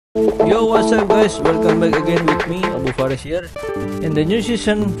Yo, what's up guys, welcome back again with me, Abu Faris here, in the new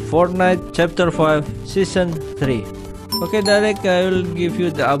season, Fortnite Chapter 5, Season 3. Okay Derek, I will give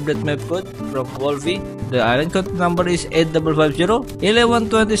you the update map code from Wolvie. The island code number is 8550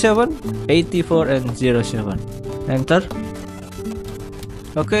 1127 84 and 07. Enter.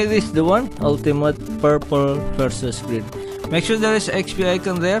 Okay, this is the one, Ultimate Purple versus Green. Make sure there is XP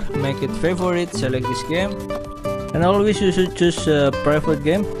icon there, make it favorite, select this game. And always you should choose a private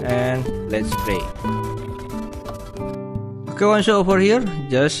game and let's play. Okay, once over here,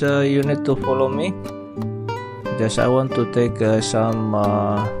 just you need to follow me. Just I want to take some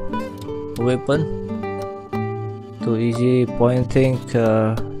weapon to easy pointing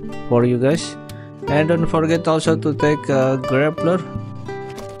for you guys. And don't forget also to take a grappler.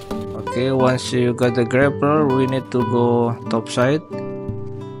 Okay, once you got the grappler, we need to go top side.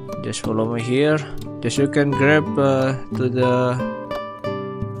 Just follow me here. Just you can grab to the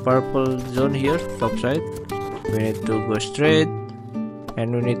purple zone here, top side. We need to go straight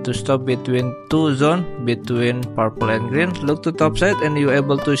and we need to stop between two zones, between purple and green. Look to top side and you're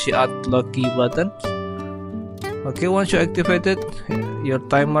able to see unlock key buttons. Okay, once you activate it, your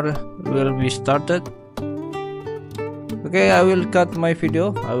timer will be started. Okay, I will cut my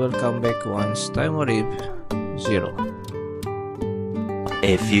video. I will come back once timer is 0.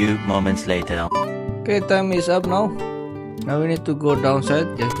 A few moments later. Okay, time is up now. Now we need to go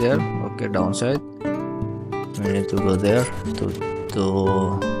downside, just there. Okay, downside. We need to go there to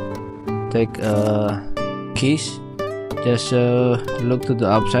take keys. Just look to the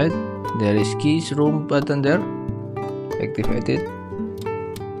upside. There is keys room button there. Activate it,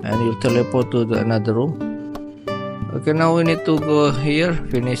 and you'll teleport to another room. Okay, now we need to go here.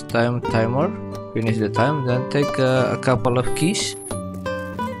 Finish timer. Finish the time. Then take a couple of keys.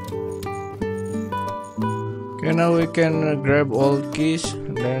 Okay, now we can grab all keys.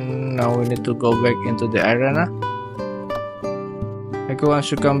 Then now we need to go back into the arena. Okay, once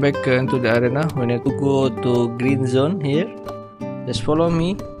you come back into the arena, we need to go to green zone here. Just follow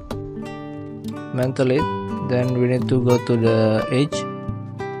me. Mental it. Then we need to go to the edge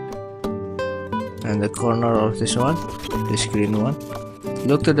and the corner of this one, this green one.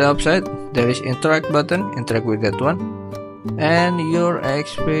 Look to the upside. There is interact button. Interact with that one, and your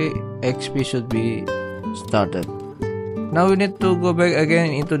XP should be started. Now we need to go back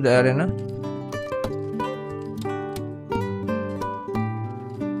again into the arena.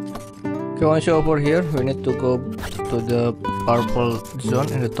 Okay, once you're over here, we need to go to the purple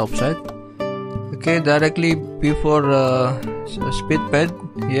zone in the top side. Okay, directly before speed pad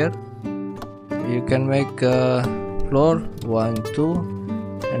here, you can make floor 1, 2,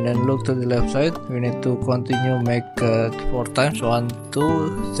 and then look to the left side. We need to continue make 4 times, 1,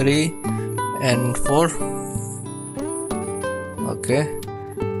 2, 3 and 4. Okay,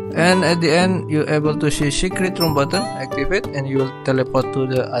 and at the end you're able to see secret room button. Activate and you will teleport to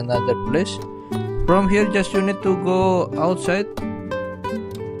the another place. From here, just you need to go outside.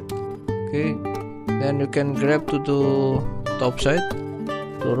 Okay, then you can grab to the top side,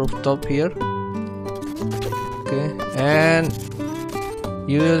 the rooftop here. Okay, and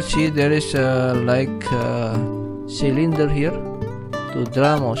you will see there is like cylinder here, to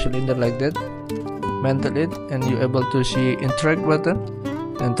drum or cylinder like that. Mental it and you're able to see interact button.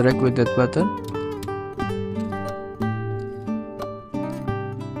 Interact with that button.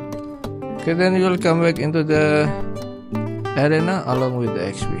 Okay, then you will come back into the arena along with the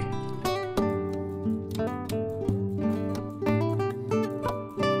XP.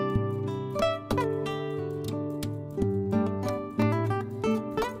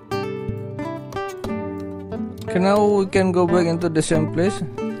 Okay, now we can go back into the same place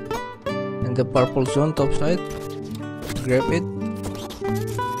in the purple zone top side. Grab it.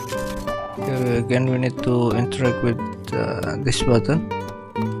 Okay, again we need to interact with this button.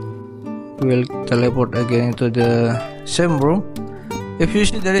 We will teleport again into the same room. If you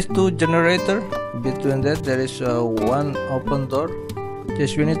see there is 2 generator, between that there is one open door.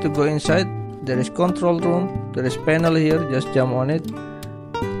 Just we need to go inside. There is control room, there is panel here, just jump on it.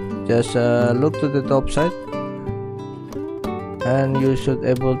 Just look to the top side and you should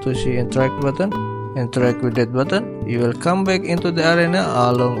able to see interact button. Interact with that button. You will come back into the arena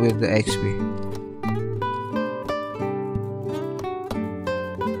along with the XP.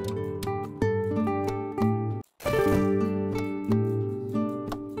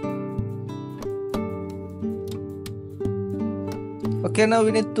 Okay, now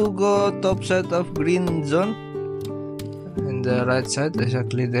we need to go top side of green zone. In the right side,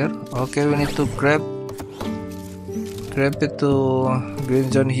 exactly there. Okay, we need to grab it to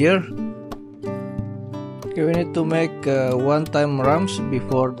green zone here. Okay, Okay, we need to make one time ramps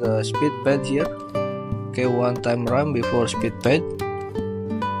before the speed pad here. Okay, one time ramp before speed pad,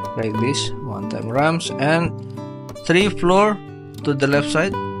 like this. One time ramps and 3 floor to the left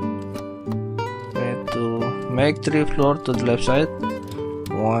side. We need to make 3 floor to the left side.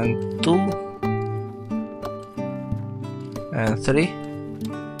 1, 2 and 3.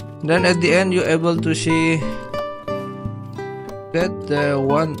 Then at the end you're able to see that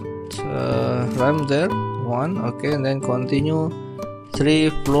one ramp there, 1. Okay, and then continue 3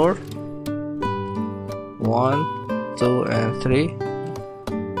 floor, 1, 2 and 3.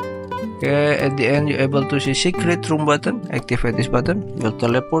 Okay, at the end you're able to see secret room button. Activate this button, you'll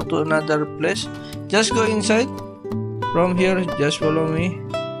teleport to another place. Just go inside. From here, just follow me.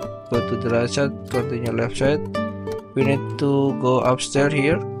 Go to the right side, continue left side. We need to go upstairs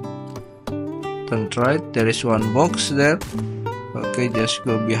here. Turn right, there is one box there. Okay, just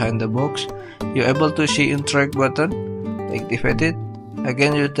go behind the box. You're able to see interact button. Activate it.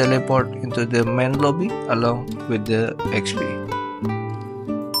 Again, you teleport into the main lobby along with the XP.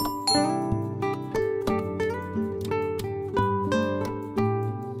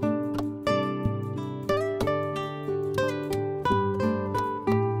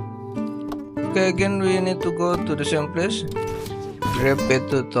 Okay, again we need to go to the same place. Grab it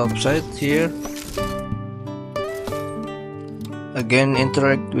to top side here. Again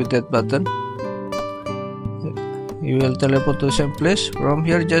interact with that button. You will teleport to the same place. From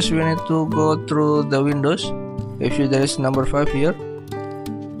here, just we need to go through the windows. If you there is number 5 here,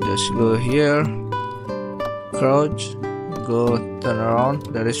 just go here, crouch, go turn around.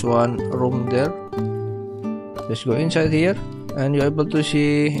 There is one room there. Just go inside here. And you're able to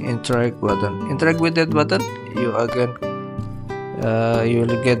see interact button. Interact with that button, you again you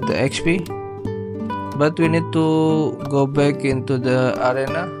will get the XP, but we need to go back into the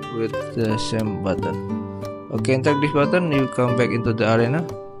arena with the same button. Okay, interact this button, you come back into the arena.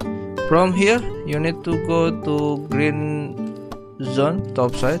 From here you need to go to green zone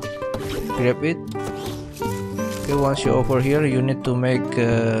top side, grab it. Okay, once you're over here, you need to make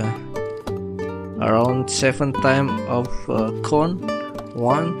around 7 times of cone.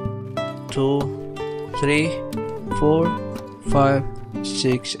 1, 2, 3, 4, 5,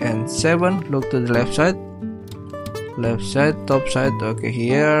 6 and 7. Look to the left side, top side. Okay,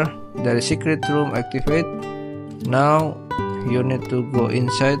 here there is secret room. Activate. Now you need to go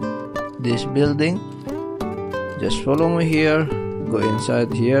inside this building. Just follow me here, go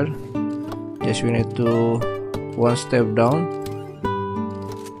inside here. Just we need to 1 step down.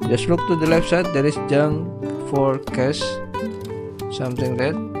 Just look to the left side, there is junk for cash, something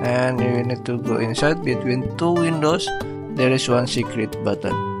like that, and you need to go inside. Between 2 windows there is one secret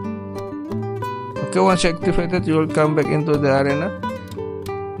button. Okay, once activated, you will come back into the arena.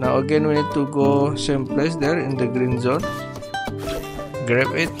 Now again we need to go same place there in the green zone.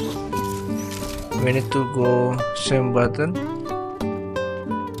 Grab it. We need to go same button,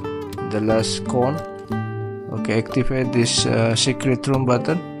 the last cone. Okay, activate this secret room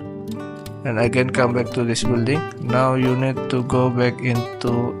button. And again come back to this building. Now you need to go back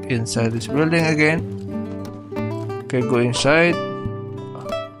into inside this building again. Okay, go inside,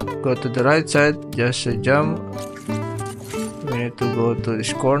 go to the right side, just jump. We need to go to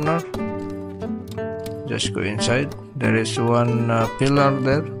this corner, just go inside. There is one pillar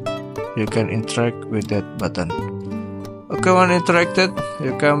there, you can interact with that button. Okay, when interacted,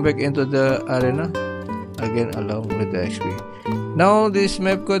 you come back into the arena again along with the XP. Now this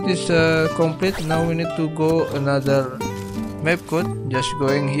map code is complete. Now we need to go another map code. Just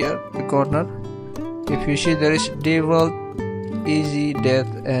going here the corner. If you see, there is default, easy,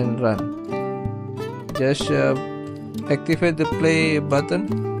 death and run. Just activate the play button.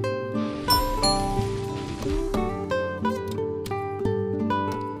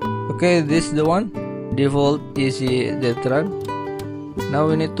 Okay, this is the one, default, easy, death, run. Now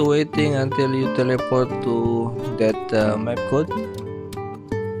we need to waiting until you teleport to that map code.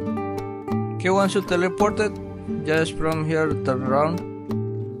 Okay, once you teleported, just from here turn around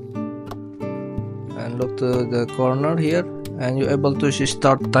and look to the corner here, and you're able to see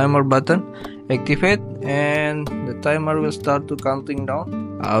start timer button. Activate and the timer will start to counting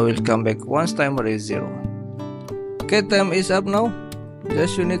down. I will come back once timer is 0. Okay, time is up now.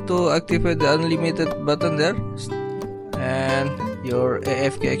 Just you need to activate the unlimited button there, and your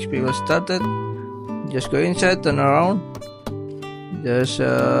AFK XP will started. Just go inside, turn around. Just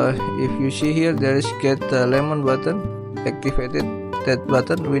if you see here, there is get a lemon button. Activate it, that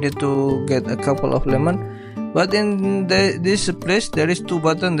button. We need to get a couple of lemon, but in this place there is 2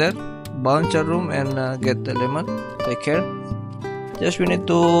 button there, bouncer room and get the lemon. Take care. Just we need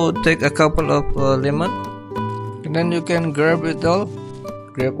to take a couple of lemon. and then you can grab it all,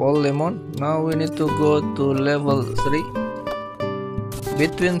 grab all lemon. Now we need to go to level 3,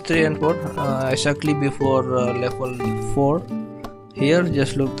 between 3 and 4, exactly before level 4. Here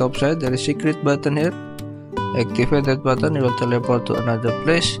just look top side, there is secret button here, activate that button, you will teleport to another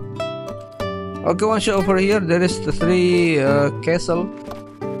place. Okay, once you're over here, there is the 3 castle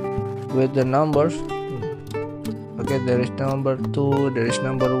with the numbers. Okay, there is number 2, there is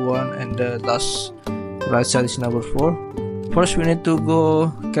number 1, and the last right side is number 4. First we need to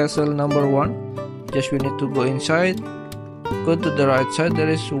go castle number 1. Just we need to go inside, go to the right side, there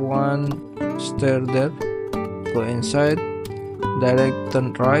is 1 stair there, go inside, direct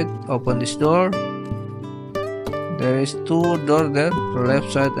turn right, open this door. There is 2 doors there,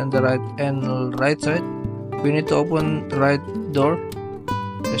 left side and the right side. We need to open right door.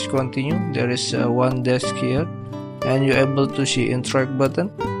 Let's continue. There is 1 desk here, and you're able to see interact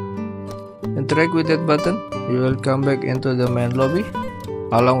button. Interact with that button, you will come back into the main lobby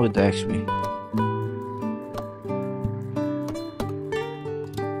along with the XP.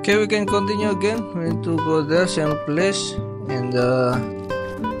 Okay, we can continue again. We need to go there, same place in the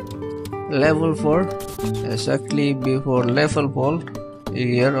level 4, exactly before level 4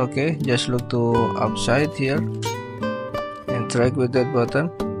 here. Okay, just look to upside here, interact with that button.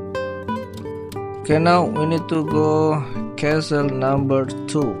 Okay, now we need to go castle number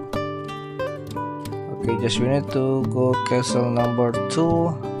 2. Okay, just we need to go castle number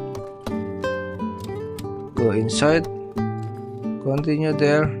 2, go inside, continue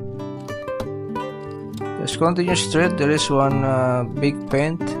there, just continue straight. There is 1 big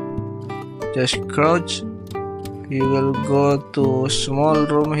paint, just crouch, you will go to small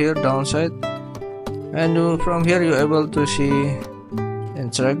room here downside, and from here you're able to see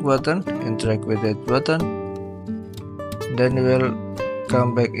interact button, interact with that button, then you will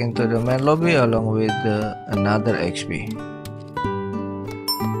come back into the main lobby along with another XP.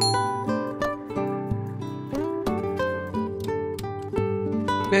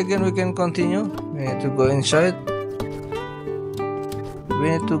 Okay, again we can continue. We need to go inside, we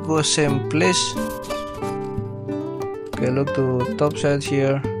need to go same place. Okay, look to top side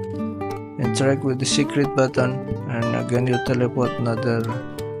here, interact with the secret button, and again you teleport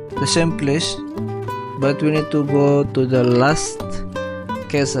the same place, but we need to go to the last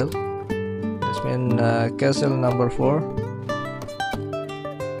castle. This means castle number 4.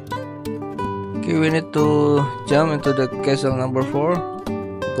 Okay, we need to jump into the castle number 4,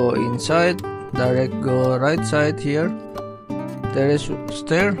 go inside, direct go right side here, there is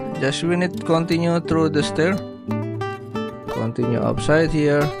stair, just we need to continue through the stair, continue upside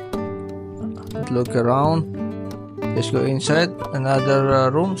here, look around, just go inside another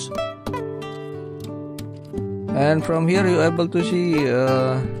rooms, and from here you're able to see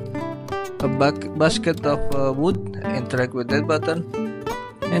a basket of wood. Interact with that button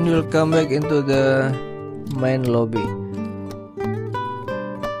and you'll come back into the main lobby.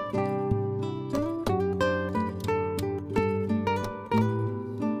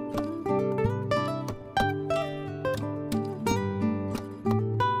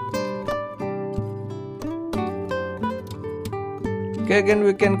 Okay, again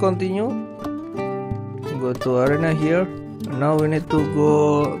we can continue, go to arena here. Now we need to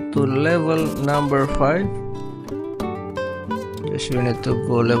go to level number 5. Yes, we need to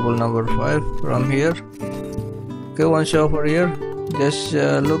go level number 5 from here. Okay, once you're over here, just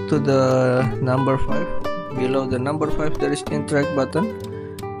look to the number 5. Below the number 5 there is interact button.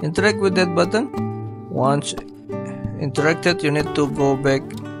 Interact with that button. Once interacted, you need to go back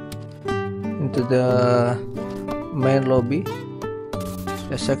into the main lobby,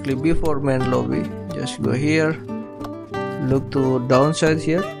 exactly before main lobby. Just go here, look to downside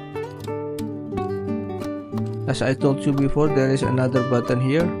here. As I told you before, there is another button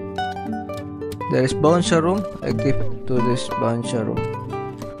here. There is bouncer room, activate to this bouncer room.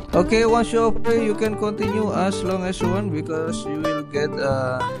 Okay, once you're over, you can continue as long as you want, because you will get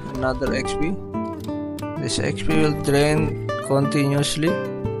another XP. This XP will drain continuously.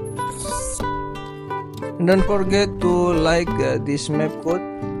 And don't forget to like this map code.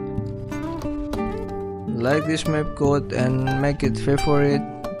 Like this map code and make it favorite.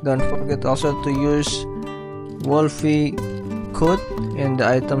 Don't forget also to use Wolfie code in the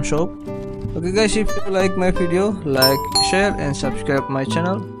item shop. Okay guys, if you like my video, like, share and subscribe my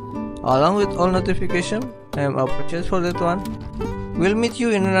channel along with all notification. I am appreciated for that one. We'll meet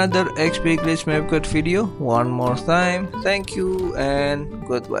you in another XP glitch map code video one more time. Thank you and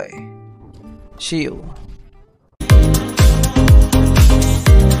goodbye. See you.